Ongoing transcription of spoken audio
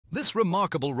This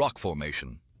remarkable rock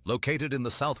formation, located in the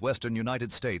southwestern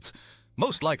United States,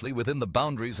 most likely within the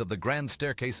boundaries of the Grand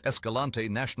Staircase-Escalante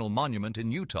National Monument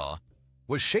in Utah,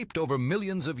 was shaped over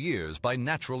millions of years by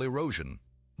natural erosion.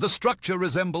 The structure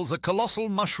resembles a colossal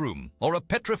mushroom or a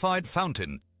petrified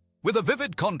fountain, with a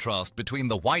vivid contrast between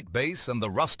the white base and the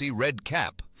rusty red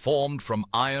cap formed from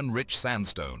iron-rich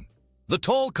sandstone. The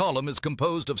tall column is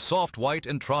composed of soft white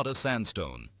Entrada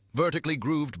sandstone, vertically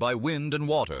grooved by wind and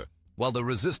water, while the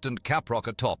resistant caprock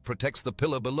atop protects the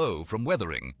pillar below from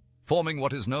weathering, forming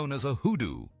what is known as a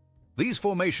hoodoo. These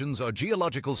formations are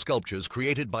geological sculptures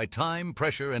created by time,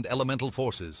 pressure, and elemental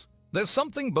forces. There's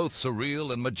something both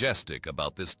surreal and majestic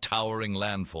about this towering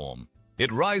landform.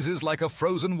 It rises like a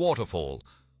frozen waterfall,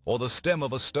 or the stem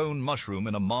of a stone mushroom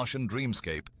in a Martian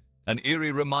dreamscape, an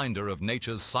eerie reminder of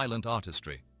nature's silent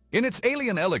artistry. In its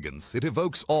alien elegance, it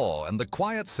evokes awe and the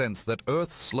quiet sense that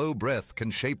Earth's slow breath can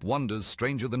shape wonders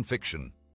stranger than fiction.